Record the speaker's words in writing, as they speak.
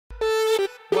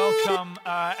welcome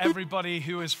everybody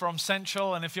who is from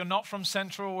Central. And if you're not from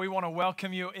Central, we want to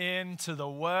welcome you into the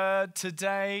Word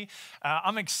today.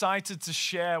 I'm excited to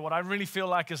share what I really feel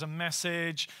like is a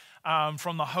message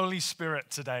from the Holy Spirit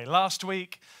today. Last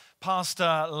week,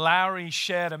 Pastor Larry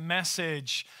shared a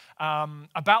message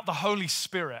about the Holy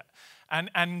Spirit.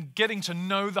 And getting to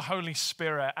know the Holy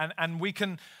Spirit. And we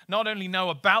can not only know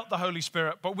about the Holy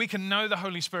Spirit, but we can know the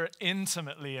Holy Spirit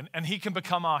intimately, and he can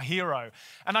become our hero.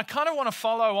 And I kind of want to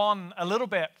follow on a little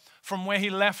bit from where he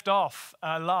left off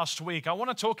last week. I want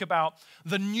to talk about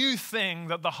the new thing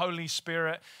that the Holy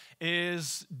Spirit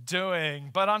is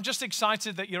doing. But I'm just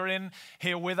excited that you're in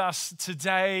here with us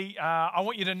today. I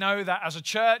want you to know that as a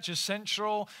church, as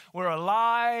Central, we're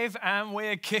alive and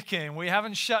we're kicking. We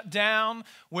haven't shut down.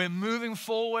 We're moving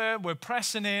forward. We're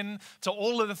pressing in to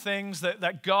all of the things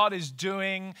that God is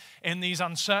doing in these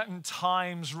uncertain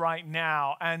times right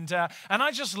now. And I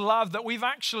just love that we've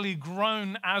actually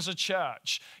grown as a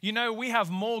church. You know, we have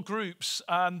more groups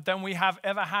than we have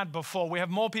ever had before. We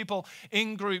have more people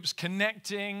in groups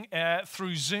connecting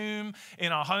through Zoom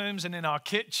in our homes and in our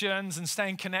kitchens and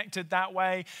staying connected that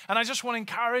way. And I just want to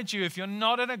encourage you, if you're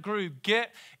not in a group,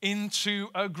 get into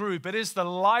a group. It is the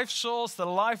life source, the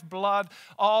lifeblood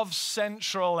of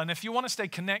Central. And if you want to stay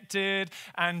connected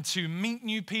and to meet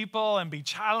new people and be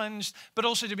challenged, but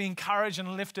also to be encouraged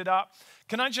and lifted up,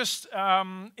 can I just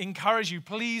encourage you,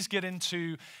 please get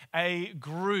into a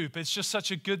group. It's just such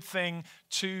a good thing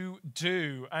to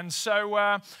do. And so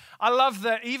I love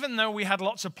that even though we had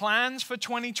lots of plans for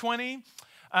 2020,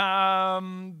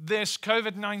 this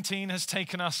COVID-19 has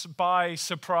taken us by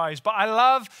surprise. But I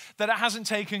love that it hasn't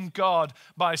taken God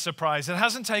by surprise. It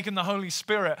hasn't taken the Holy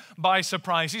Spirit by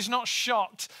surprise. He's not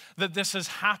shocked that this has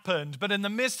happened. But in the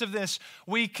midst of this,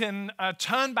 we can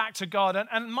turn back to God.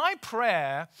 And my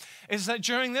prayer is that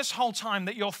during this whole time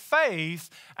that your faith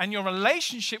and your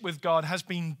relationship with God has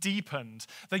been deepened.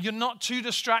 That you're not too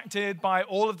distracted by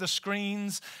all of the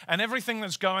screens and everything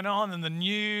that's going on in the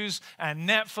news and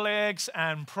Netflix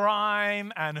and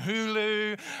Prime and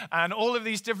Hulu and all of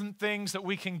these different things that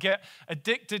we can get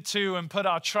addicted to and put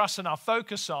our trust and our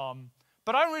focus on.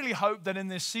 But I really hope that in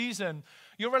this season,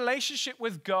 your relationship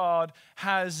with God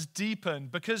has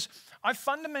deepened, because I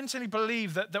fundamentally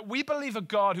believe that we believe a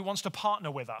God who wants to partner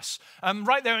with us.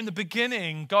 Right there in the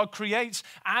beginning, God creates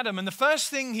Adam, and the first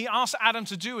thing he asks Adam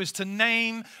to do is to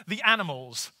name the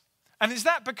animals. And is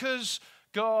that because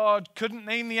God couldn't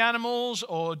name the animals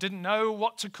or didn't know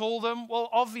what to call them? Well,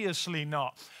 obviously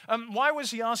not. Why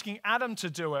was he asking Adam to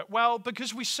do it? Well,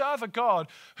 because we serve a God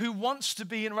who wants to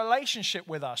be in relationship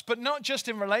with us, but not just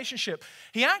in relationship.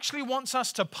 He actually wants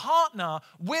us to partner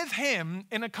with him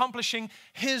in accomplishing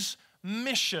his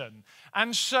mission.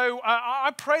 And so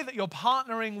I pray that you're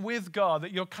partnering with God,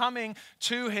 that you're coming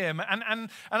to him. And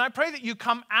I pray that you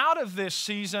come out of this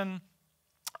season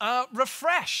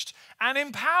refreshed and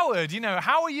empowered. You know,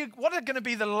 what are going to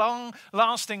be the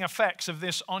long-lasting effects of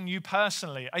this on you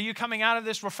personally? Are you coming out of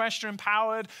this refreshed and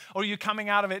empowered, or are you coming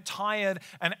out of it tired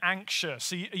and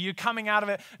anxious? Are you coming out of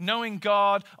it knowing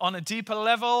God on a deeper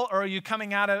level, or are you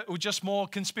coming out of it with just more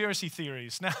conspiracy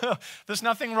theories? Now, there's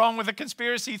nothing wrong with a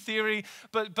conspiracy theory,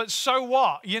 but so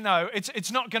what? You know,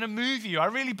 it's not going to move you. I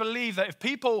really believe that if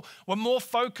people were more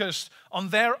focused on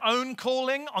their own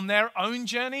calling, on their own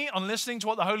journey, on listening to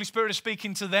what the Holy Spirit is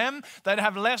speaking to them, they'd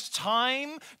have less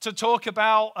time to talk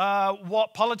about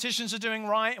what politicians are doing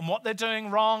right and what they're doing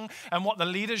wrong and what the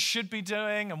leaders should be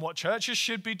doing and what churches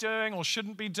should be doing or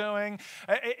shouldn't be doing.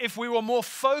 If we were more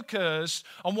focused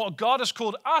on what God has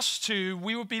called us to,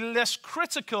 we would be less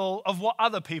critical of what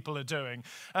other people are doing,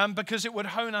 because it would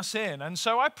hone us in. And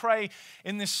so I pray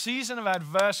in this season of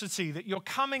adversity that you're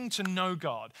coming to know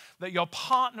God, that you're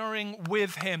partnering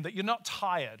with him, that you're not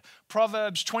tired.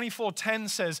 Proverbs 24:10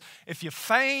 says, if you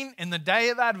faint in the day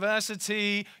of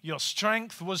adversity, your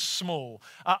strength was small.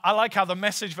 I like how the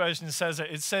Message version says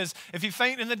it. It says, if you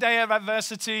faint in the day of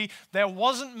adversity, there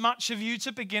wasn't much of you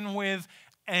to begin with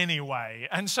anyway.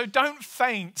 And so don't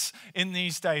faint in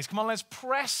these days. Come on, let's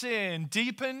press in,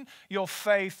 deepen your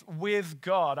faith with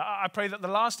God. I pray that the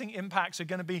lasting impacts are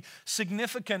going to be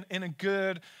significant in a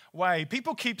good way.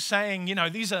 People keep saying, you know,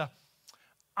 these are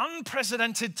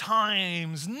unprecedented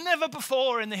times. Never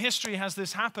before in the history has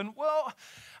this happened. Well,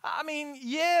 I mean,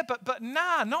 yeah, but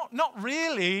nah, not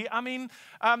really. I mean,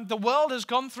 the world has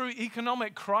gone through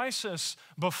economic crisis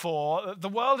before. The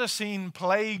world has seen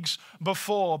plagues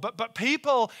before, but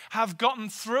people have gotten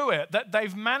through it. That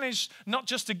they've managed not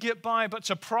just to get by, but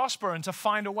to prosper and to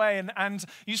find a way. And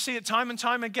you see it time and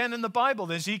time again in the Bible.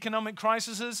 There's economic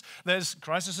crises,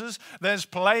 there's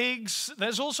plagues,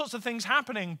 there's all sorts of things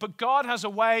happening. But God has a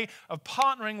way of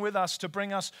partnering with us to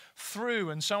bring us through.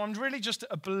 And so I'm really just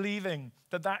believing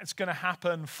that that's going to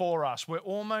happen for us. We're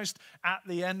almost at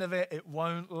the end of it. It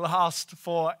won't last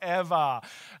forever.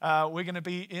 We're going to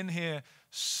be in here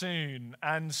soon.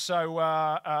 And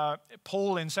so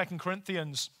Paul in 2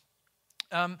 Corinthians,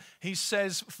 he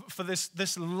says for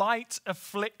this light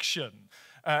affliction,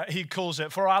 he calls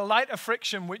it, for our light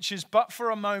affliction, which is but for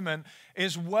a moment,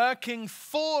 is working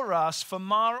for us for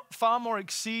far more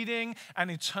exceeding and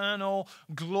eternal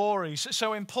glory.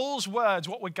 So in Paul's words,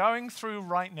 what we're going through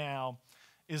right now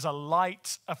is a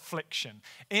light affliction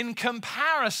in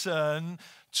comparison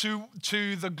to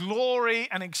the glory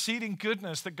and exceeding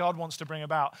goodness that God wants to bring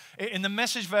about. In the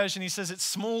Message version, he says it's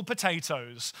small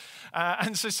potatoes.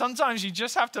 And so sometimes you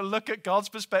just have to look at God's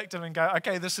perspective and go,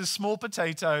 okay, this is small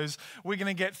potatoes. We're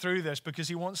going to get through this because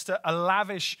he wants to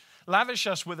lavish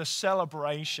us with a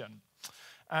celebration.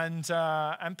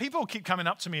 And people keep coming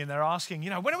up to me and they're asking,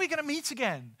 when are we going to meet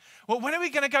again? Well, when are we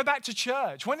going to go back to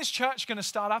church? When is church going to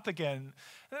start up again?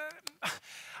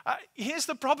 Here's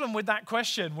the problem with that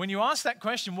question. When you ask that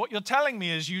question, what you're telling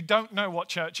me is you don't know what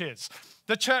church is.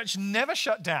 The church never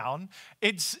shut down.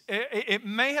 It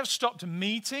may have stopped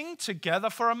meeting together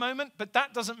for a moment, but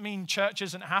that doesn't mean church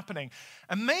isn't happening.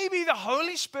 And maybe the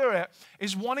Holy Spirit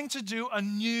is wanting to do a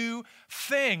new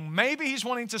thing. Maybe he's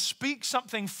wanting to speak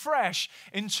something fresh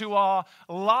into our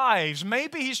lives.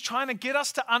 Maybe he's trying to get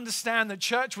us to understand that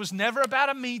church was never about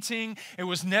a meeting. It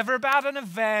was never about an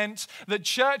event. That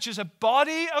church is a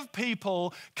body of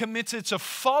people committed to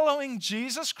following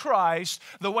Jesus Christ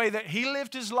the way that he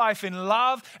lived his life in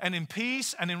love and in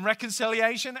peace and in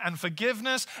reconciliation and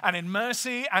forgiveness and in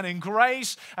mercy and in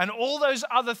grace and all those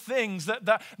other things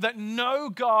that know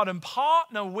God and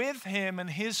partner with him and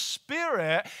his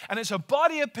Spirit. And it's a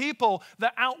body of people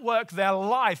that outwork their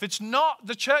life.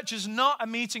 The church is not a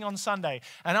meeting on Sunday.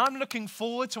 And I'm looking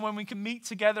forward to when we can meet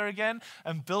together again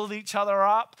and build each other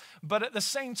up. But at the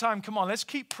same time, come on, let's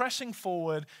keep pressing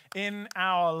forward in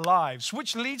our lives,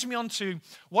 which leads me on to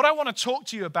what I want to talk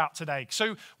to you about today.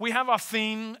 So we have our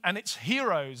theme and it's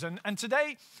heroes. And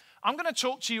today I'm going to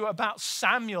talk to you about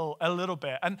Samuel a little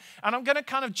bit. And I'm going to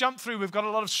kind of jump through. We've got a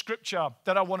lot of scripture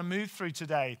that I want to move through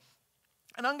today.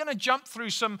 And I'm going to jump through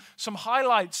some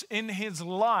highlights in his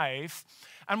life.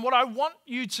 And what I want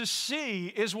you to see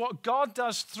is what God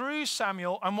does through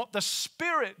Samuel and what the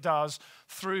Spirit does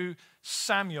through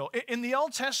Samuel. In the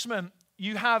Old Testament,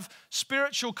 you have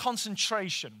spiritual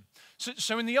concentration.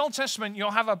 So in the Old Testament, you'll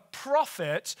have a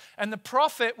prophet, and the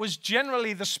prophet was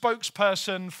generally the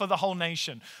spokesperson for the whole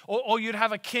nation. Or you'd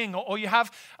have a king, or you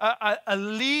have a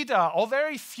leader, or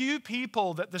very few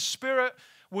people that the Spirit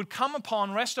would come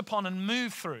upon, rest upon, and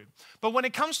move through. But when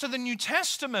it comes to the New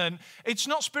Testament, it's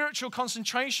not spiritual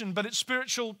concentration, but it's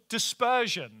spiritual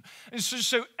dispersion. And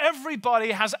so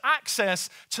everybody has access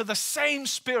to the same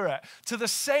Spirit, to the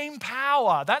same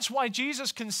power. That's why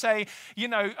Jesus can say,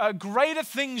 greater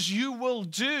things you will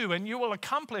do and you will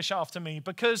accomplish after me,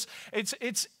 because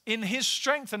it's in his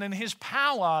strength and in his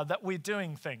power that we're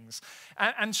doing things.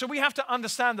 And so we have to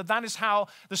understand that is how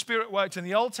the Spirit worked in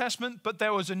the Old Testament, but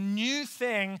there was a new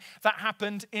thing that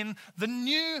happened in the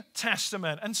New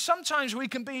Testament. And sometimes we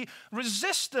can be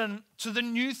resistant to the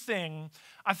new thing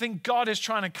I think God is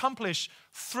trying to accomplish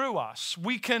through us.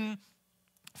 We can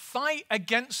fight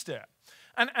against it.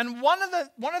 And one of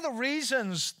the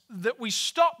reasons that we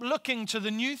stop looking to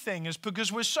the new thing is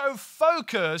because we're so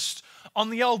focused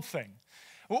on the old thing.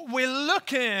 We're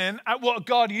looking at what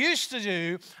God used to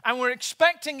do, and we're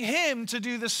expecting him to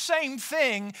do the same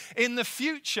thing in the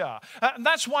future. And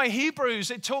that's why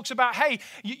Hebrews, it talks about, hey,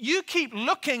 you keep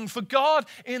looking for God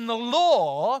in the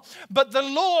law, but the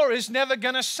law is never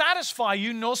going to satisfy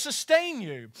you nor sustain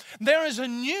you. There is a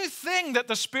new thing that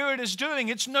the Spirit is doing.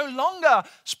 It's no longer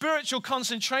spiritual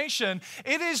concentration.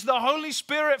 It is the Holy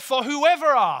Spirit for whoever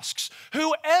asks.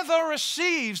 Whoever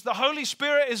receives, the Holy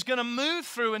Spirit is going to move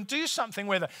through and do something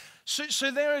with it.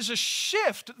 So there is a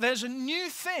shift. There's a new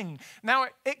thing. Now,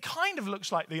 it kind of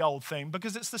looks like the old thing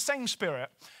because it's the same Spirit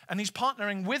and he's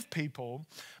partnering with people,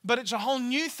 but it's a whole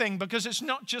new thing because it's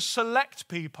not just select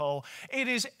people. It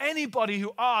is anybody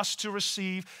who asks to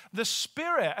receive the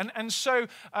Spirit. And so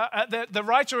the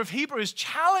writer of Hebrews is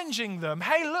challenging them.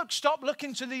 Hey, look, stop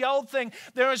looking to the old thing.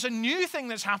 There is a new thing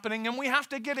that's happening and we have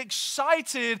to get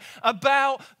excited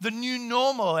about the new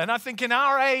normal. And I think in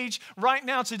our age right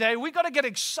now today, we've got to get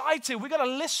excited. We've got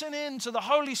to listen in to the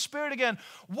Holy Spirit again.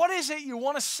 What is it you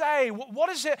want to say? What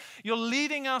is it you're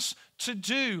leading us to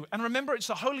do? And remember, it's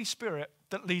the Holy Spirit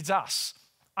that leads us.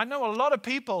 I know a lot of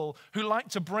people who like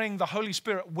to bring the Holy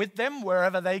Spirit with them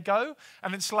wherever they go.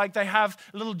 And it's like they have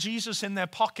little Jesus in their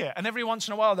pocket. And every once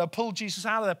in a while, they'll pull Jesus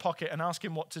out of their pocket and ask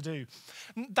him what to do.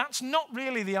 That's not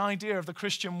really the idea of the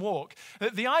Christian walk.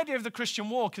 The idea of the Christian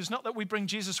walk is not that we bring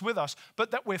Jesus with us,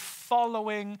 but that we're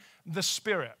following the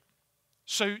Spirit.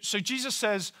 So Jesus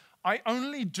says, I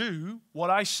only do what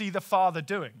I see the Father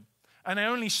doing. And I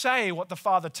only say what the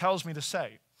Father tells me to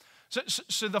say.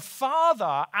 So the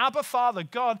Father, Abba Father,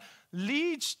 God,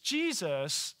 leads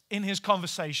Jesus in his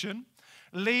conversation,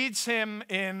 leads him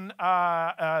in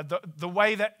the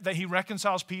way that he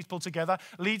reconciles people together,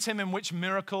 leads him in which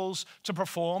miracles to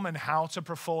perform and how to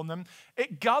perform them.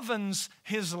 It governs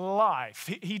his life.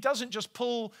 He doesn't just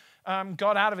pull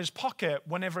God out of his pocket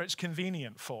whenever it's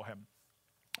convenient for him.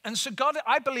 And so God,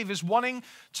 I believe, is wanting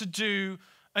to do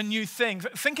a new thing.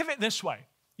 Think of it this way.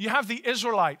 You have the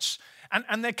Israelites,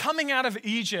 and they're coming out of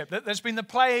Egypt. There's been the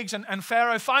plagues, and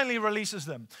Pharaoh finally releases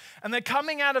them. And they're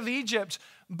coming out of Egypt,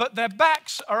 but their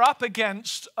backs are up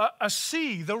against a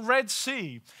sea, the Red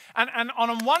Sea. And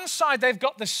on one side, they've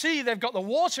got the sea, they've got the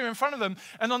water in front of them.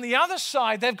 And on the other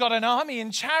side, they've got an army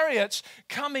in chariots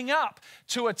coming up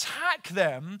to attack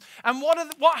them. And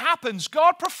what happens?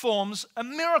 God performs a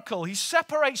miracle. He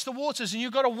separates the waters, and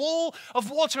you've got a wall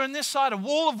of water on this side, a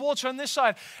wall of water on this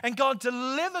side. And God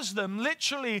delivers them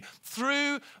literally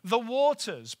through the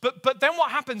waters. But then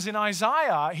what happens in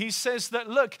Isaiah, he says that,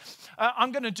 look,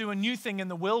 I'm going to do a new thing in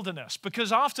the wilderness,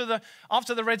 because after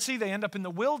the Red Sea, they end up in the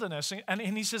wilderness. And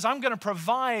he says, I'm going to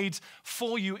provide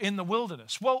for you in the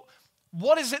wilderness. Well,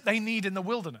 what is it they need in the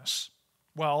wilderness?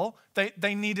 Well,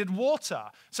 they needed water.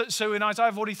 So in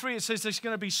Isaiah 43, it says there's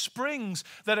going to be springs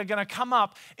that are going to come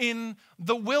up in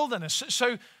the wilderness.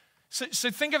 So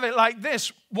think of it like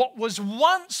this. What was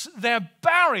once their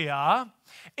barrier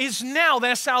is now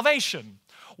their salvation.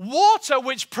 Water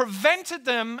which prevented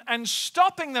them and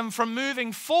stopping them from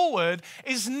moving forward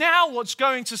is now what's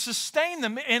going to sustain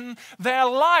them in their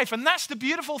life. And that's the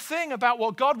beautiful thing about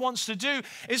what God wants to do,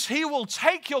 is he will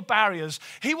take your barriers,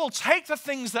 he will take the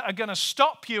things that are going to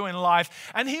stop you in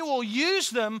life, and he will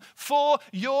use them for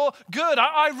your good.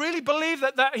 I really believe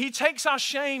that he takes our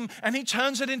shame and he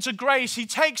turns it into grace. He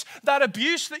takes that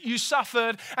abuse that you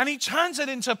suffered and he turns it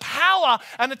into power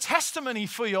and a testimony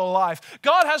for your life.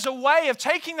 God has a way of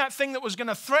taking that thing that was going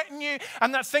to threaten you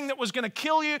and that thing that was going to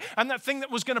kill you and that thing that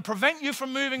was going to prevent you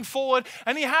from moving forward.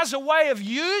 And he has a way of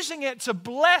using it to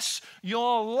bless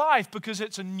your life because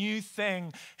it's a new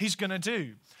thing he's going to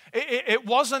do. It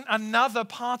wasn't another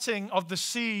parting of the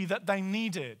sea that they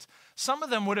needed. Some of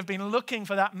them would have been looking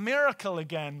for that miracle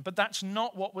again, but that's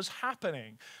not what was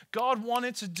happening. God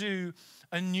wanted to do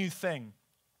a new thing.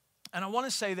 And I want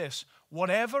to say this,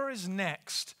 whatever is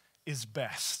next is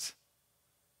best.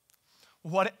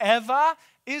 Whatever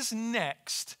is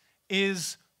next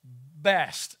is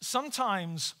best.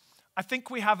 Sometimes I think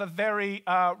we have a very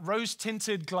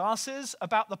rose-tinted glasses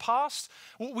about the past.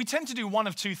 We tend to do one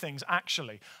of two things,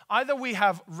 actually. Either we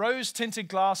have rose-tinted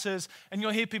glasses, and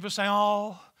you'll hear people say,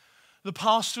 oh, the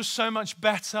past was so much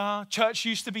better. Church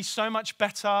used to be so much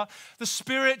better. The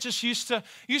Spirit just used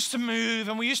to move,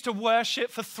 and we used to worship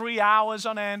for 3 hours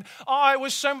on end. Oh, it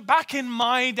was so, back in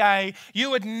my day, you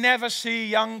would never see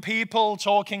young people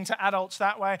talking to adults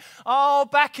that way. Oh,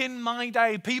 back in my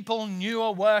day, people knew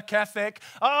a work ethic.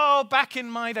 Oh, back in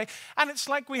my day. And it's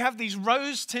like we have these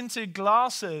rose-tinted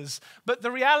glasses, but the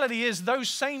reality is those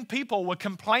same people were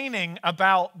complaining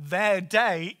about their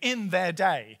day in their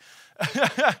day.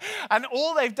 And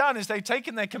all they've done is they've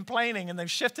taken their complaining and they've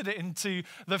shifted it into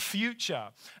the future.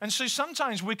 And so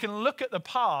sometimes we can look at the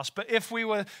past, but if we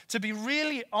were to be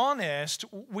really honest,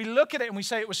 we look at it and we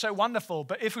say it was so wonderful.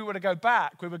 But if we were to go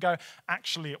back, we would go,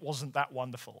 actually, it wasn't that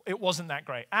wonderful. It wasn't that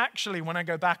great. Actually, when I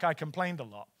go back, I complained a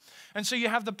lot. And so you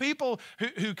have the people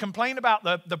who complain about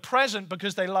the present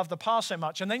because they love the past so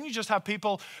much. And then you just have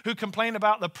people who complain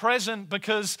about the present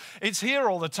because it's here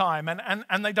all the time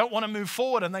and they don't want to move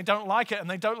forward and they don't like it and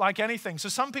they don't like anything. So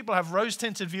some people have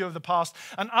rose-tinted view of the past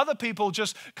and other people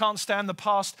just can't stand the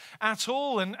past at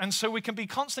all. And so we can be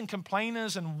constant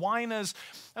complainers and whiners.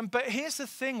 But here's the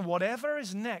thing, whatever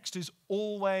is next is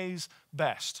always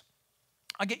best.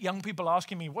 I get young people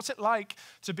asking me, what's it like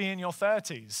to be in your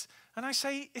 30s? And I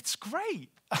say, it's great.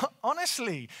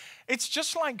 Honestly, it's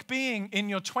just like being in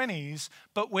your 20s,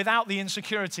 but without the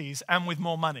insecurities and with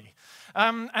more money.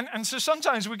 And so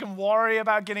sometimes we can worry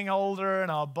about getting older and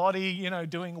our body,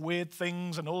 doing weird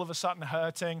things and all of a sudden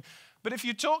hurting. But if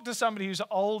you talk to somebody who's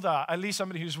older, at least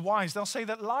somebody who's wise, they'll say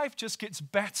that life just gets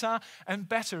better and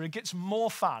better. It gets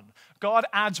more fun. God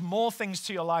adds more things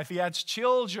to your life. He adds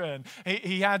children.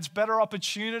 He adds better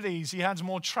opportunities. He adds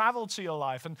more travel to your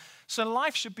life. And so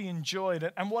life should be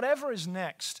enjoyed. And whatever is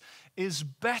next is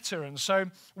better. And so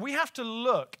we have to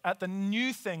look at the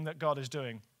new thing that God is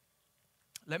doing.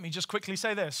 Let me just quickly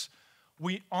say this.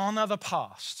 We honor the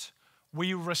past.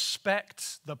 We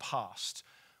respect the past.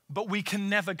 But we can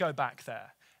never go back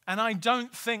there. And I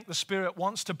don't think the Spirit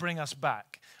wants to bring us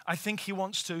back. I think He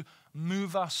wants to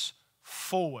move us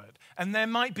forward. And there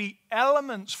might be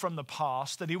elements from the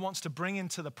past that He wants to bring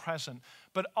into the present.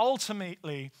 But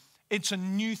ultimately, it's a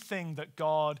new thing that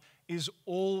God is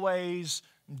always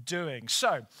doing.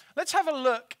 So let's have a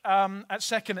look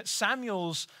at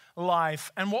Samuel's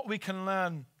life and what we can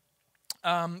learn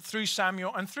through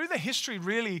Samuel and through the history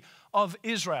really of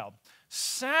Israel.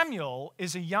 Samuel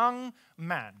is a young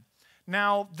man.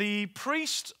 Now, the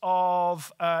priest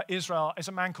of Israel is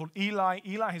a man called Eli.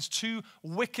 Eli has two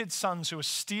wicked sons who are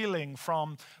stealing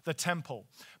from the temple.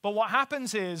 But what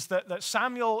happens is that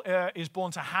Samuel is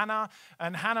born to Hannah,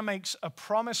 and Hannah makes a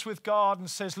promise with God and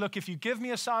says, look, if you give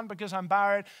me a son because I'm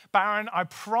barren, I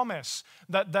promise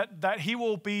that he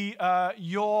will be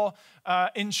your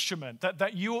instrument, that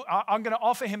I'm going to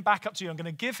offer him back up to you. I'm going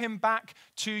to give him back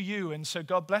to you. And so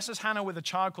God blesses Hannah with a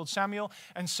child called Samuel,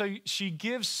 and so she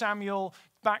gives Samuel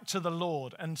back to the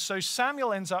Lord. And so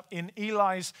Samuel ends up in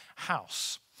Eli's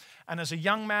house. And as a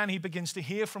young man, he begins to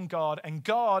hear from God. And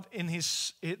God, in his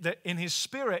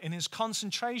spirit, in his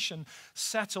concentration,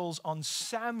 settles on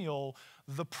Samuel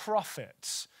the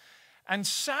prophet. And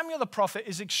Samuel the prophet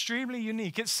is extremely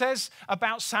unique. It says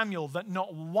about Samuel that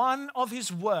not one of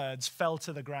his words fell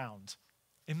to the ground.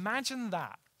 Imagine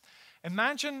that.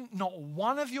 Imagine not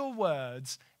one of your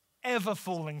words ever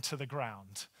falling to the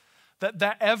ground.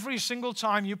 That every single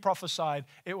time you prophesied,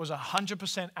 it was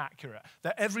 100% accurate.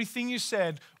 That everything you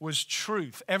said was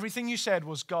truth. Everything you said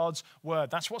was God's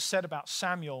word. That's what's said about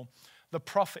Samuel, the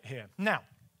prophet here. Now,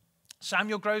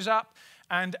 Samuel grows up,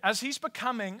 and as he's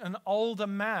becoming an older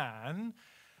man,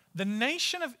 the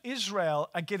nation of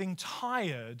Israel are getting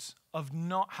tired of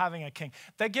not having a king.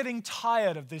 They're getting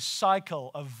tired of this cycle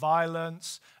of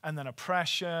violence and then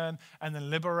oppression and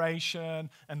then liberation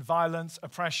and violence,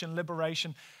 oppression,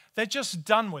 liberation. They're just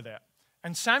done with it.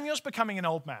 And Samuel's becoming an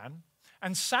old man.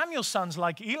 And Samuel's sons,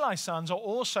 like Eli's sons, are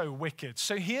also wicked.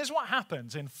 So here's what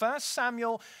happens. In 1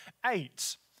 Samuel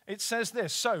 8, it says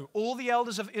this. So all the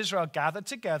elders of Israel gathered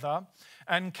together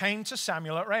and came to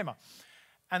Samuel at Ramah.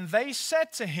 And they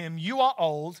said to him, you are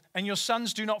old, and your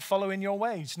sons do not follow in your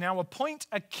ways. Now appoint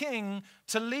a king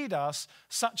to lead us,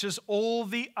 such as all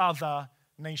the other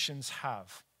nations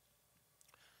have.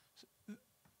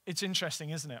 It's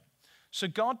interesting, isn't it? So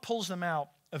God pulls them out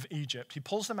of Egypt. He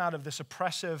pulls them out of this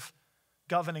oppressive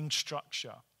governing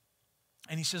structure.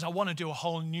 And he says, I want to do a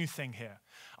whole new thing here.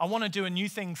 I want to do a new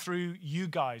thing through you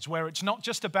guys, where it's not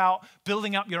just about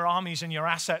building up your armies and your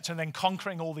assets and then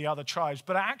conquering all the other tribes,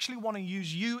 but I actually want to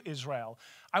use you, Israel.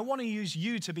 I want to use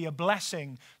you to be a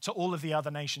blessing to all of the other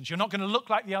nations. You're not going to look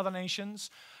like the other nations.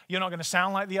 You're not going to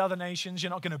sound like the other nations. You're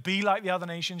not going to be like the other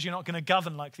nations. You're not going to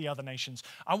govern like the other nations.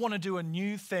 I want to do a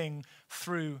new thing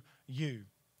through you.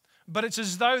 But it's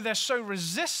as though they're so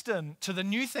resistant to the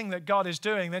new thing that God is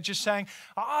doing. They're just saying,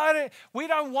 we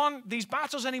don't want these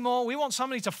battles anymore. We want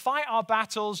somebody to fight our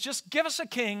battles. Just give us a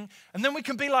king, and then we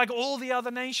can be like all the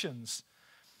other nations.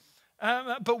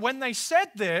 But when they said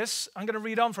this, I'm going to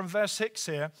read on from verse 6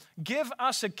 here. Give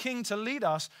us a king to lead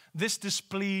us. This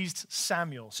displeased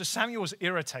Samuel. So Samuel was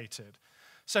irritated.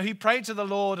 So he prayed to the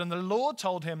Lord, and the Lord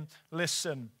told him,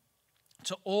 listen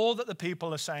to all that the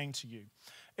people are saying to you.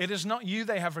 It is not you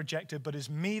they have rejected, but it is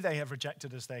me they have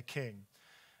rejected as their king.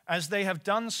 As they have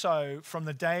done so from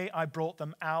the day I brought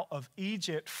them out of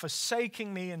Egypt,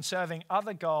 forsaking me and serving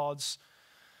other gods.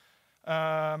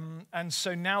 And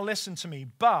so now listen to me.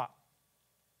 But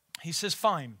he says,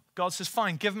 fine, God says,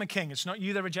 fine, give them a king. It's not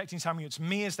you they're rejecting, Samuel. It's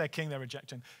me as their king they're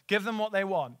rejecting. Give them what they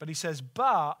want. But he says,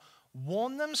 but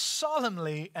warn them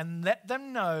solemnly and let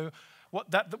them know what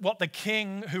the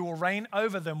king who will reign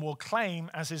over them will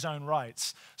claim as his own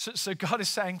rights. So God is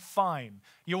saying, fine,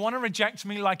 you want to reject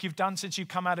me like you've done since you've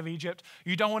come out of Egypt.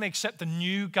 You don't want to accept the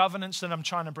new governance that I'm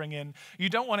trying to bring in. You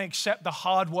don't want to accept the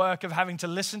hard work of having to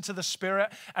listen to the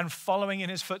Spirit and following in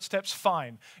his footsteps.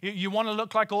 Fine. You want to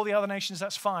look like all the other nations.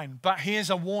 That's fine. But here's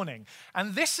a warning.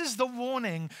 And this is the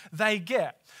warning they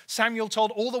get. Samuel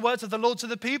told all the words of the Lord to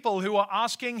the people who are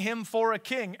asking him for a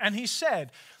king. And he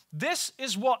said, this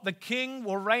is what the king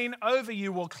will reign over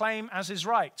you will claim as his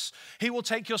rights. He will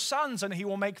take your sons and he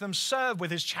will make them serve with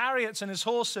his chariots and his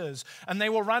horses, and they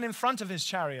will run in front of his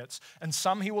chariots. And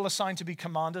some he will assign to be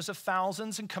commanders of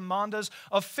thousands and commanders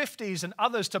of 50s, and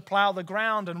others to plow the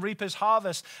ground and reap his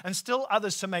harvest, and still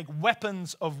others to make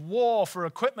weapons of war for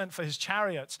equipment for his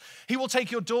chariots. He will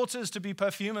take your daughters to be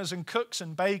perfumers and cooks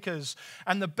and bakers,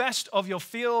 and the best of your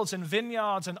fields and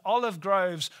vineyards and olive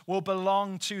groves will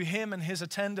belong to him and his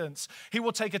attendants. He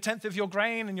will take 1/10 of your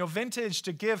grain and your vintage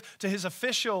to give to his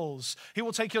officials. He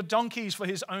will take your donkeys for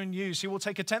his own use. He will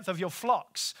take 1/10 of your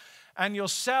flocks, and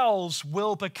yourselves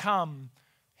will become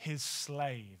his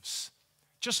slaves.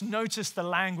 Just notice the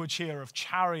language here of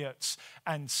chariots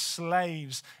and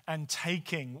slaves and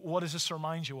taking. What does this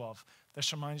remind you of?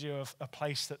 This reminds you of a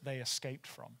place that they escaped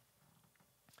from.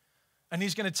 And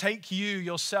he's going to take you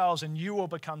yourselves, and you will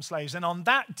become slaves. And on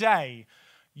that day,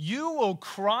 you will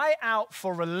cry out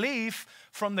for relief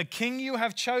from the king you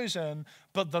have chosen,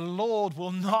 but the Lord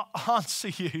will not answer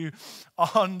you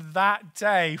on that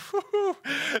day. Woo-hoo,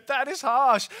 that is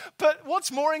harsh. But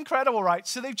what's more incredible, right?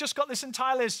 So they've just got this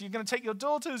entire list. You're going to take your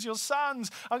daughters, your sons.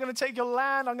 I'm going to take your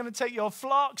land. I'm going to take your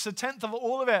flocks, 1/10 of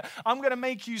all of it. I'm going to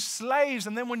make you slaves.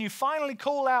 And then when you finally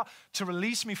call out to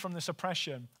release me from this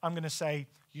oppression, I'm going to say,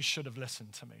 you should have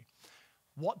listened to me.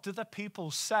 What do the people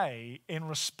say in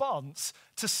response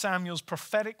to Samuel's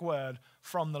prophetic word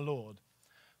from the Lord?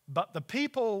 But the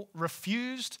people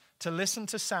refused to listen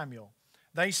to Samuel.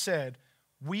 They said,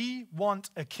 we want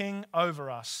a king over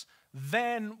us.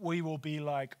 Then we will be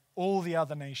like all the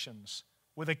other nations,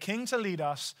 with a king to lead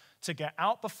us, to get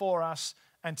out before us,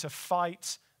 and to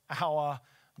fight our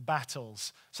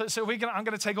battles. So I'm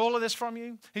going to take all of this from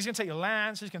you. He's going to take your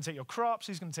lands. He's going to take your crops.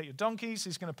 He's going to take your donkeys.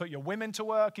 He's going to put your women to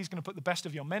work. He's going to put the best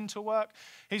of your men to work.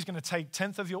 He's going to take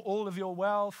 1/10 of all of your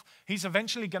wealth. He's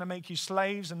eventually going to make you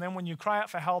slaves. And then when you cry out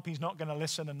for help, he's not going to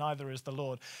listen, and neither is the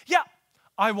Lord. Yeah,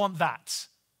 I want that.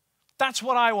 That's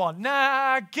what I want.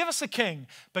 Nah, give us a king,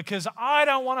 because I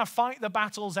don't want to fight the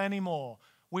battles anymore.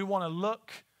 We want to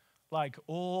look like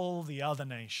all the other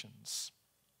nations.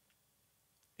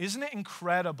 Isn't it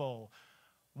incredible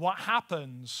what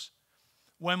happens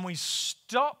when we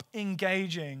stop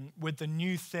engaging with the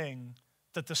new thing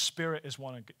that the Spirit is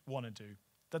want to do,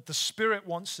 that the Spirit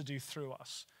wants to do through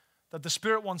us, that the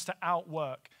Spirit wants to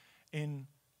outwork in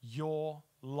your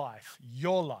life,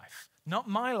 not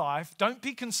my life. Don't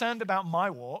be concerned about my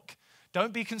walk.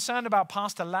 Don't be concerned about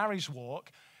Pastor Larry's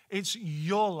walk. It's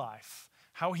your life,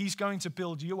 how he's going to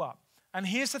build you up. And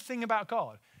here's the thing about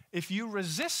God. If you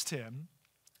resist him,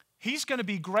 he's going to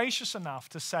be gracious enough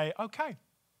to say, okay,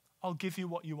 I'll give you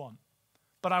what you want.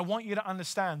 But I want you to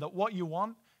understand that what you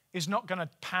want is not going to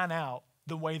pan out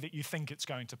the way that you think it's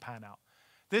going to pan out.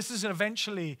 This is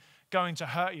eventually going to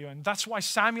hurt you. And that's why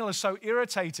Samuel is so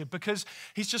irritated, because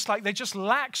he's just like, they just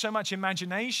lack so much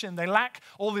imagination. They lack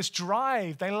all this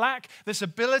drive. They lack this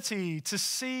ability to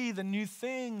see the new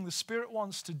thing the Spirit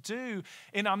wants to do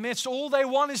in our midst. All they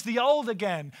want is the old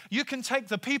again. You can take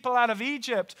the people out of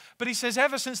Egypt, but he says,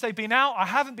 ever since they've been out, I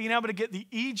haven't been able to get the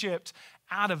Egypt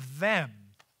out of them.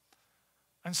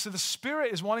 And so the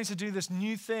Spirit is wanting to do this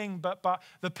new thing, but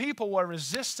the people were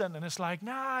resistant, and it's like,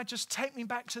 nah, just take me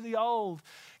back to the old.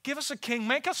 Give us a king.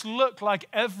 Make us look like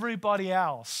everybody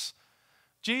else.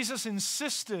 Jesus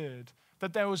insisted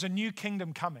that there was a new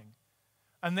kingdom coming,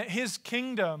 and that his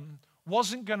kingdom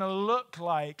wasn't going to look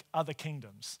like other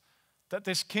kingdoms, that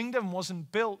this kingdom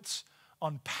wasn't built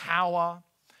on power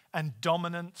and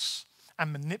dominance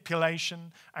and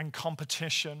manipulation and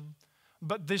competition.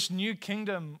 But this new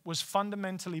kingdom was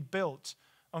fundamentally built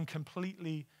on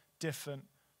completely different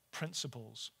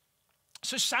principles.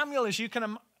 So Samuel, as you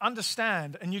can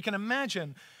understand and you can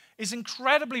imagine, is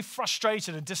incredibly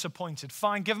frustrated and disappointed.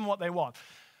 Fine, give them what they want.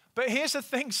 But here's the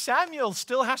thing, Samuel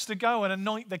still has to go and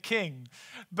anoint the king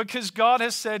because God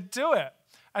has said, do it.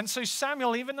 And so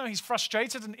Samuel, even though he's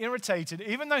frustrated and irritated,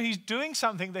 even though he's doing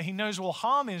something that he knows will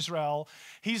harm Israel,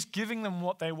 he's giving them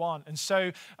what they want. And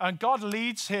so God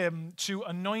leads him to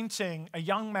anointing a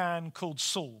young man called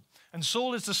Saul. And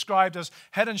Saul is described as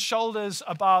head and shoulders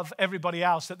above everybody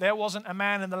else, that there wasn't a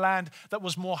man in the land that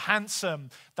was more handsome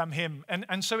than him.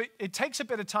 And so it takes a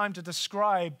bit of time to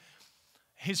describe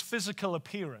his physical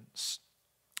appearance.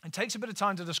 It takes a bit of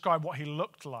time to describe what he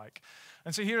looked like.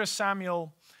 And so here is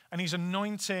Samuel, and he's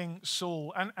anointing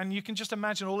Saul. And you can just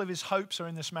imagine all of his hopes are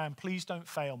in this man. Please don't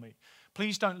fail me.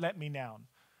 Please don't let me down.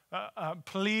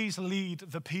 Please lead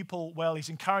the people well. He's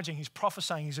encouraging, he's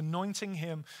prophesying, he's anointing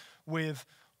him with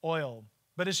oil.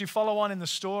 But as you follow on in the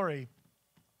story,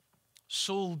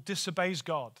 Saul disobeys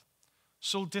God.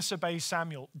 Saul disobeys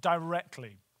Samuel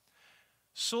directly.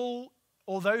 Saul,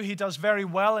 although he does very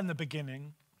well in the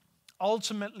beginning,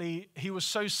 ultimately he was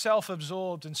so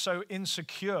self-absorbed and so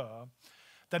insecure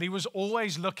that he was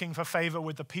always looking for favor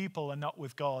with the people and not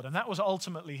with God. And that was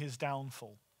ultimately his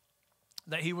downfall,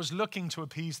 that he was looking to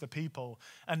appease the people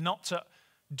and not to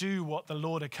do what the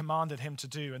Lord had commanded him to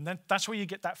do. And then that's where you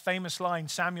get that famous line.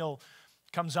 Samuel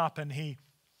comes up and he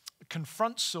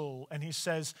confronts Saul and he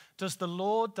says, does the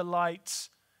Lord delight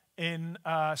in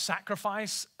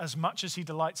sacrifice as much as he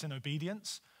delights in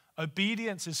obedience?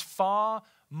 Obedience is far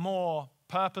more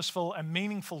purposeful and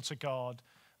meaningful to God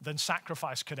than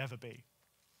sacrifice could ever be.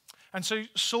 And so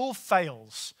Saul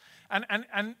fails. And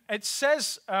it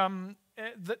says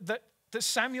that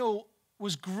Samuel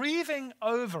was grieving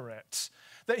over it,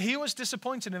 that he was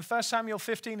disappointed. In 1 Samuel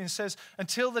 15, it says,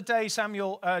 until the day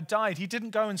Samuel died, he didn't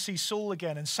go and see Saul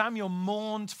again, and Samuel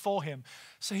mourned for him.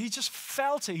 So he just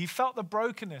felt it. He felt the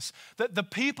brokenness, that the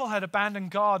people had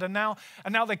abandoned God, and now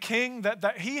the king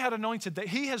that he had anointed, that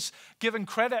he has given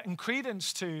credit and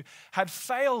credence to, had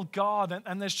failed God,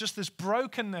 and there's just this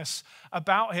brokenness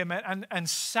about him. And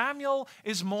Samuel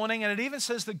is mourning, and it even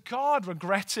says that God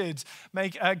regretted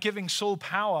giving Saul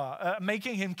power,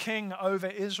 making him king over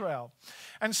Israel.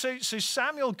 And so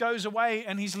Samuel goes away,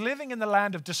 and he's living in the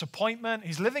land of disappointment.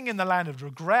 He's living in the land of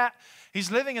regret.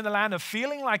 He's living in the land of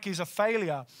feeling like he's a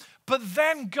failure. But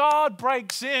then God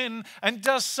breaks in and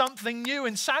does something new.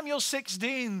 In Samuel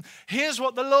 16, here's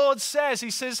what the Lord says. He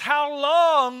says, how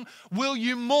long will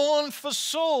you mourn for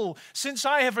Saul, since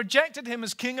I have rejected him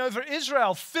as king over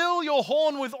Israel? Fill your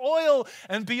horn with oil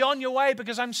and be on your way,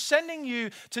 because I'm sending you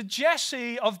to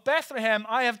Jesse of Bethlehem.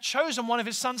 I have chosen one of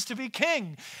his sons to be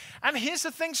king. And here's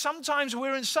the thing, sometimes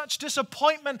we're in such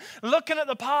disappointment, looking at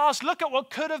the past, look at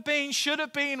what could have been, should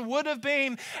have been, would have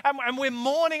been, and we're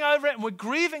mourning over it and we're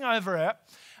grieving over it.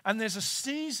 And there's a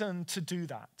season to do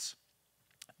that.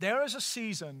 There is a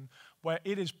season where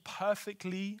it is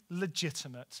perfectly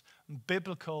legitimate,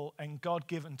 biblical, and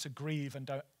God-given to grieve, and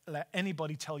don't let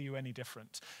anybody tell you any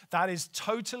different. That is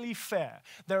totally fair.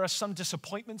 There are some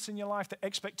disappointments in your life, the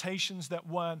expectations that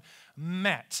weren't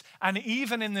met. And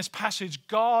even in this passage,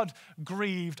 God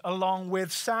grieved along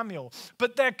with Samuel.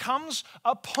 But there comes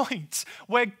a point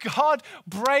where God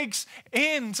breaks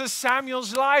into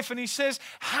Samuel's life and he says,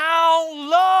 how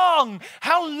long?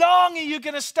 How long are you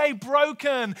going to stay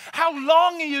broken? How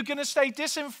long are you going to stay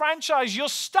disenfranchised? You're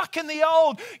stuck in the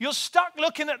old. You're stuck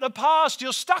looking at the past.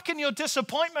 You're stuck in your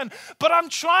disappointment. But I'm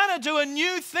trying to do a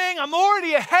new thing. I'm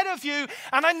already ahead of you,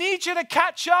 and I need you to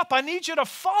catch up. I need you to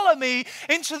follow me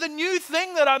into the new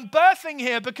thing that I'm birthing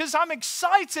here, because I'm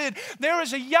excited. There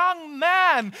is a young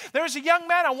man. There is a young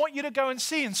man I want you to go and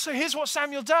see. And so here's what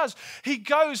Samuel does. He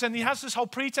goes and he has this whole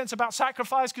pretense about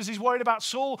sacrifice because he's worried about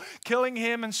Saul killing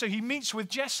him. And so he meets with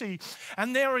Jesse,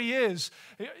 and there he is.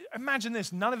 Imagine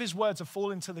this. None of his words have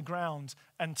fallen to the ground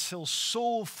until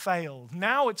Saul failed.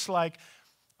 Now it's like,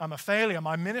 I'm a failure.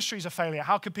 My ministry is a failure.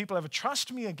 How could people ever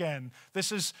trust me again?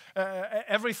 This is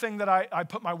everything that I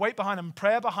put my weight behind and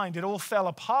prayer behind. It all fell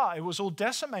apart. It was all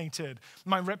decimated.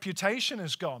 My reputation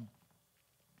is gone.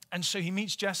 And so he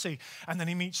meets Jesse, and then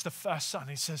he meets the first son.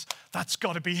 He says, that's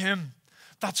got to be him.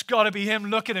 That's got to be him.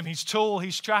 Look at him. He's tall.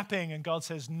 He's strapping. And God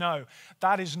says, no,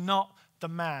 that is not the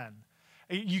man.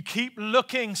 You keep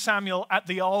looking, Samuel, at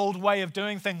the old way of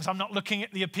doing things. I'm not looking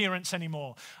at the appearance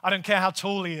anymore. I don't care how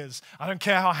tall he is. I don't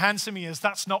care how handsome he is.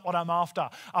 That's not what I'm after.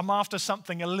 I'm after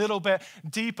something a little bit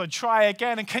deeper. Try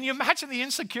again. And can you imagine the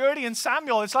insecurity in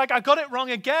Samuel? It's like, I got it wrong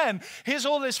again. Here's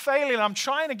all this failure. I'm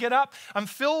trying to get up and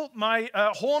fill my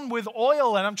horn with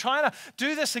oil, and I'm trying to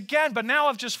do this again, but now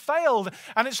I've just failed.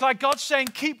 And it's like God's saying,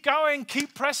 keep going,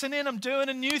 keep pressing in. I'm doing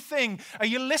a new thing. Are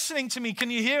you listening to me?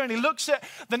 Can you hear? And he looks at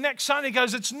the next son. He goes,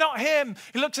 it's not him.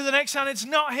 He looked at the next son. It's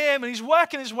not him. And he's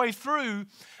working his way through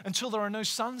until there are no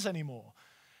sons anymore.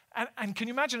 And can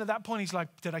you imagine at that point, he's like,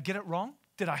 did I get it wrong?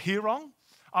 Did I hear wrong?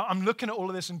 I'm looking at all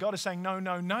of this, and God is saying, no,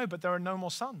 no, no, but there are no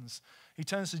more sons. He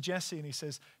turns to Jesse and he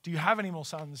says, do you have any more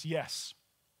sons? Yes.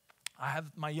 I have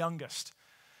my youngest.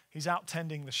 He's out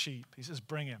tending the sheep. He says,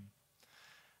 bring him.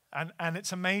 And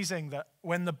it's amazing that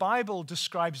when the Bible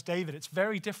describes David, it's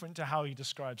very different to how he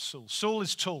describes Saul. Saul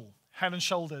is tall, head and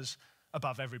shoulders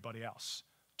above everybody else.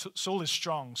 Saul is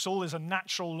strong. Saul is a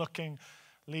natural-looking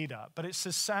leader. But it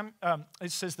says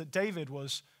that David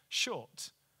was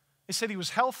short. It said he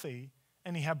was healthy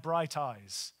and he had bright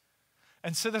eyes.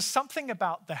 And so there's something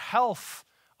about the health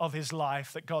of his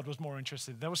life that God was more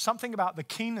interested in. There was something about the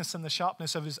keenness and the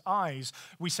sharpness of his eyes.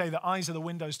 We say the eyes are the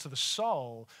windows to the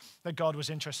soul that God was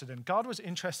interested in. God was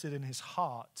interested in his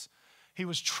heart. He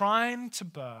was trying to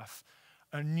birth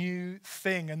a new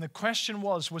thing. And the question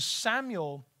was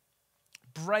Samuel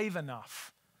brave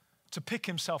enough to pick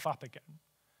himself up again?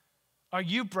 Are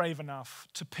you brave enough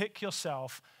to pick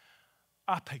yourself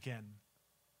up again?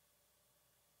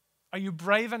 Are you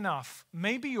brave enough?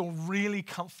 Maybe you're really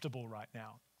comfortable right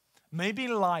now. Maybe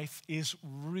life is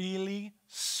really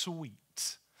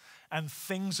sweet and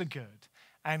things are good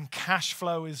and cash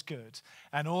flow is good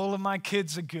and all of my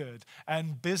kids are good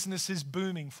and business is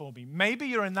booming for me. Maybe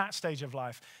you're in that stage of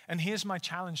life, and here's my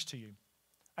challenge to you.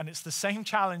 And it's the same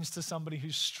challenge to somebody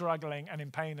who's struggling and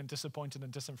in pain and disappointed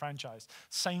and disenfranchised.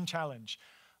 Same challenge.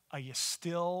 Are you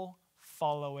still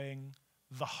following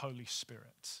the Holy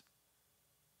Spirit?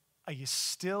 Are you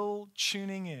still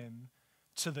tuning in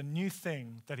to the new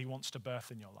thing that he wants to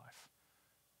birth in your life?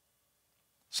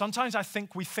 Sometimes I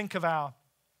think we think of our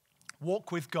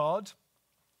walk with God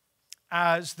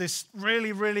as this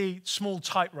really, really small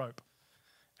tightrope.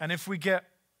 And if we get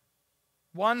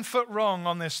 1 foot wrong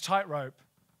on this tightrope,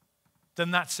 then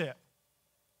that's it.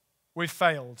 We've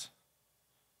failed.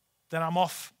 Then I'm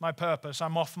off my purpose.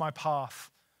 I'm off my path.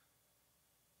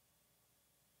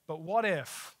 But what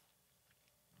if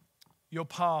your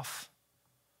path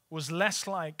was less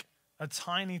like a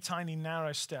tiny, tiny,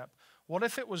 narrow step? What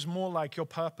if it was more like your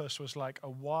purpose was like a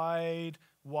wide,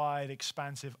 wide,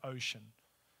 expansive ocean?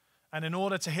 And in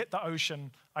order to hit the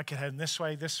ocean, I could head this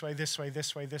way, this way, this way,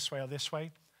 this way, this way, or this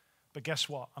way. But guess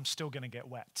what? I'm still going to get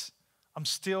wet. I'm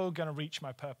still going to reach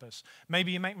my purpose.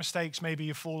 Maybe you make mistakes. Maybe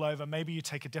you fall over. Maybe you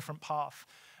take a different path.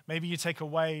 Maybe you take a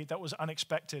way that was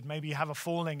unexpected. Maybe you have a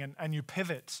falling and you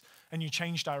pivot and you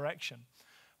change direction.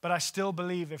 But I still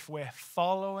believe if we're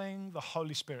following the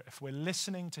Holy Spirit, if we're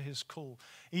listening to his call,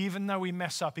 even though we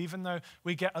mess up, even though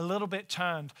we get a little bit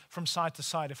turned from side to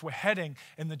side, if we're heading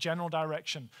in the general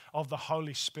direction of the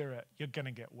Holy Spirit, you're going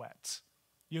to get wet.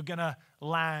 You're going to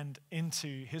land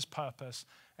into his purpose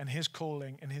and his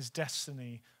calling and his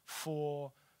destiny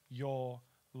for your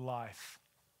life.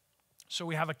 So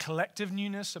we have a collective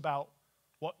newness about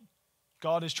what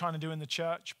God is trying to do in the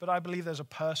church, but I believe there's a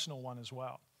personal one as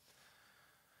well.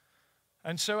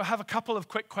 And so I have a couple of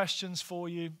quick questions for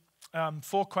you,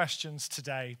 4 questions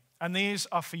today. And these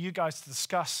are for you guys to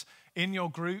discuss in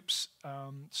your groups.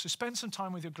 So spend some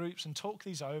time with your groups and talk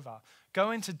these over.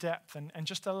 Go into depth and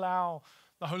just allow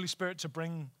the Holy Spirit to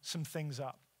bring some things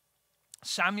up.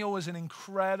 Samuel was an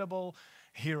incredible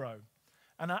hero.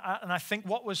 And I think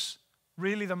what was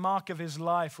really the mark of his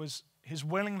life was his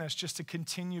willingness just to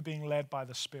continue being led by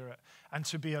the Spirit and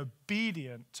to be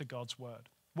obedient to God's word.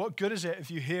 What good is it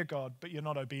if you hear God, but you're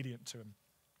not obedient to him?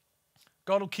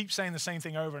 God will keep saying the same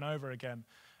thing over and over again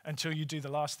until you do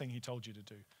the last thing he told you to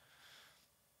do.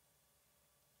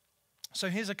 So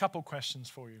here's a couple questions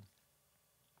for you.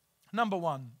 Number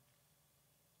 1,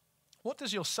 what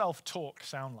does your self-talk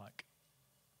sound like?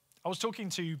 I was talking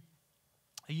to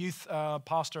a youth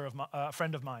pastor, a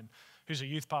friend of mine who's a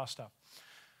youth pastor.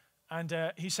 And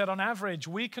he said on average,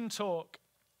 we can talk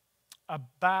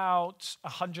about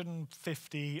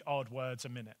 150 odd words a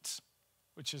minute,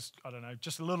 which is, I don't know,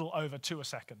 just a little over 2 a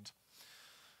second.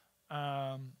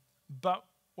 But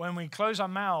when we close our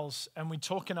mouths and we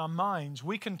talk in our minds,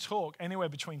 we can talk anywhere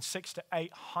between 600 to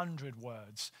 800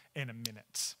 words in a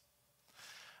minute.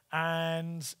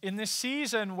 And in this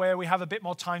season where we have a bit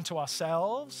more time to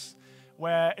ourselves,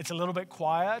 where it's a little bit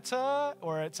quieter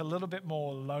or it's a little bit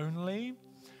more lonely,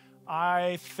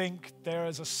 I think there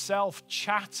is a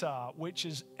self-chatter which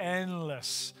is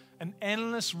endless, an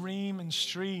endless ream and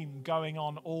stream going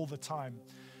on all the time.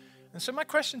 And so my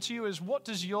question to you is, what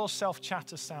does your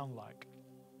self-chatter sound like?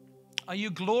 Are you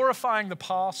glorifying the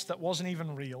past that wasn't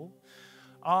even real?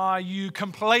 Are you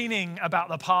complaining about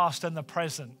the past and the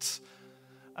present?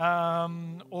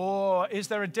 Or is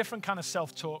there a different kind of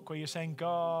self-talk where you're saying,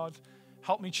 God,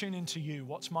 help me tune into you.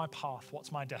 What's my path?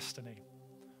 What's my destiny?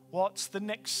 What's the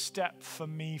next step for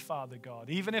me, Father God?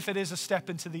 Even if it is a step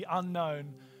into the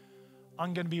unknown,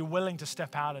 I'm going to be willing to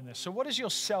step out in this. So what does your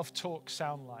self-talk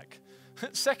sound like?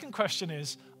 Second question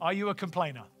is, are you a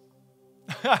complainer?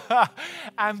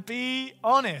 And be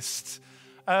honest.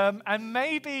 and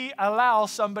maybe allow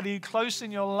somebody close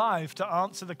in your life to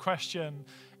answer the question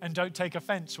and don't take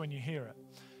offense when you hear it.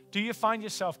 Do you find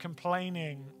yourself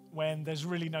complaining when there's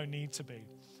really no need to be?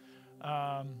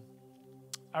 I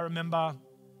remember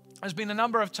there's been a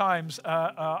number of times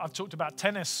I've talked about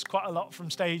tennis quite a lot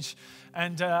from stage,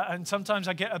 and sometimes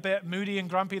I get a bit moody and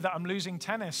grumpy that I'm losing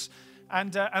tennis,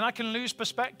 and I can lose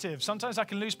perspective. Sometimes I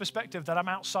can lose perspective that I'm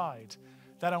outside,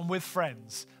 that I'm with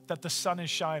friends, that the sun is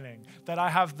shining, that I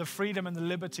have the freedom and the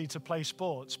liberty to play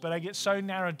sports, but I get so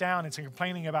narrowed down into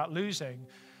complaining about losing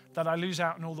that I lose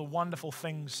out on all the wonderful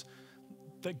things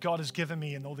that God has given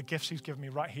me and all the gifts he's given me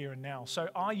right here and now. So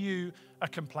are you a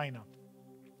complainer?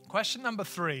 Question number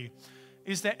 3,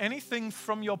 is there anything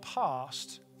from your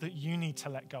past that you need to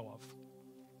let go of?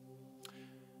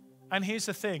 And here's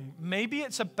the thing, maybe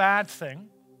it's a bad thing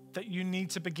that you need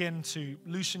to begin to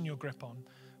loosen your grip on,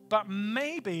 but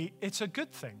maybe it's a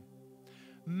good thing.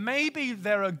 Maybe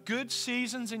there are good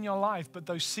seasons in your life, but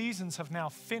those seasons have now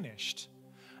finished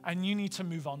and you need to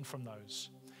move on from those.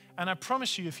 And I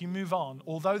promise you, if you move on,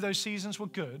 although those seasons were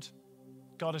good,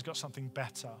 God has got something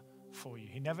better for you.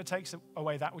 He never takes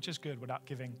away that which is good without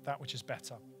giving that which is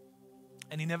better.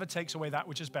 And he never takes away that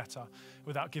which is better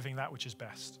without giving that which is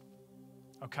best.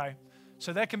 Okay?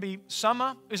 So there can be,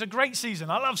 summer is a great season.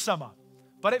 I love summer,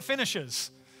 but it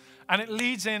finishes and it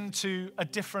leads into a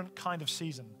different kind of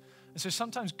season. And so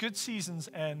sometimes good seasons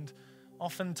end,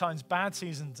 oftentimes bad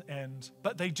seasons end,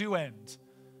 but they do end.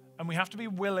 And we have to be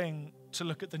willing to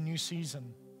look at the new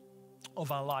season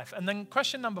of our life. And then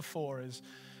question number 4 is,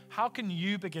 how can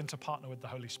you begin to partner with the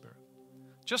Holy Spirit?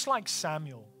 Just like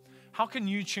Samuel, how can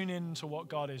you tune in to what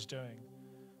God is doing?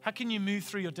 How can you move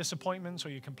through your disappointments or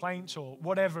your complaints or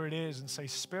whatever it is and say,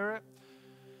 Spirit,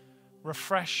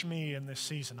 refresh me in this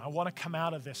season. I want to come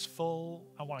out of this full.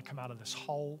 I want to come out of this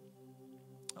whole.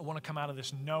 I want to come out of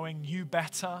this knowing you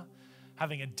better,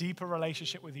 having a deeper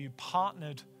relationship with you,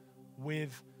 partnered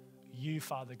with you,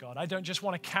 Father God. I don't just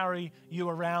want to carry you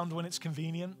around when it's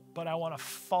convenient, but I want to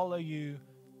follow you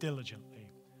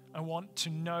diligently. I want to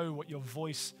know what your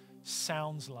voice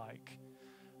sounds like.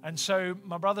 And so,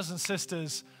 my brothers and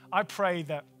sisters, I pray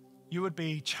that you would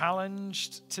be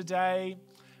challenged today,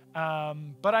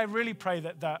 but I really pray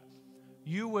that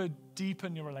you would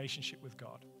deepen your relationship with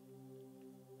God.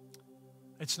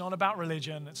 It's not about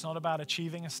religion. It's not about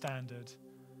achieving a standard.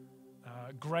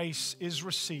 Grace is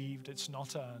received. It's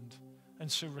not earned.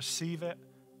 And so receive it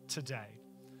today.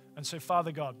 And so,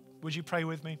 Father God, would you pray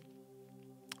with me?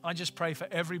 I just pray for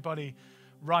everybody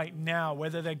right now,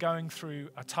 whether they're going through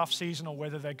a tough season or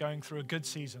whether they're going through a good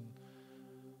season.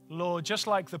 Lord, just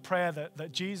like the prayer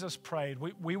that Jesus prayed,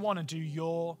 we want to do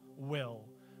your will,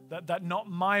 that not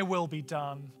my will be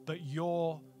done, but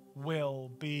your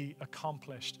will be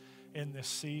accomplished in this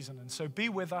season. And so be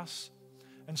with us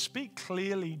and speak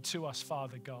clearly to us,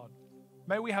 Father God.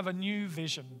 May we have a new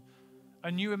vision,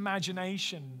 a new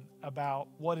imagination about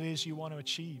what it is you want to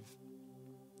achieve.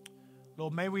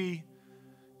 Lord, may we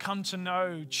come to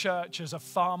know church as a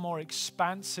far more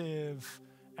expansive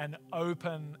and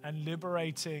open and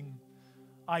liberating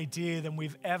idea than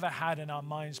we've ever had in our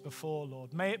minds before,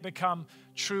 Lord. May it become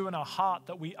true in our heart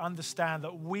that we understand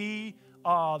that we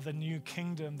are the new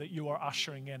kingdom that you are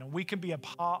ushering in, and we can be a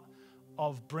part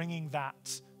of bringing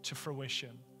that to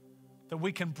fruition, that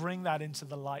we can bring that into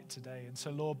the light today. And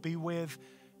so, Lord, be with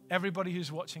everybody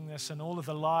who's watching this and all of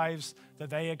the lives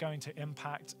that they are going to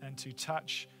impact and to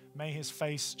touch. May his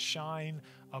face shine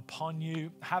upon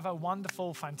you. Have a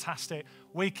wonderful, fantastic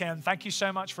weekend. Thank you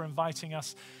so much for inviting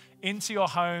us into your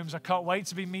homes. I can't wait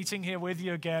to be meeting here with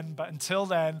you again. But until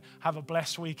then, have a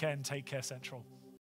blessed weekend. Take care, Central.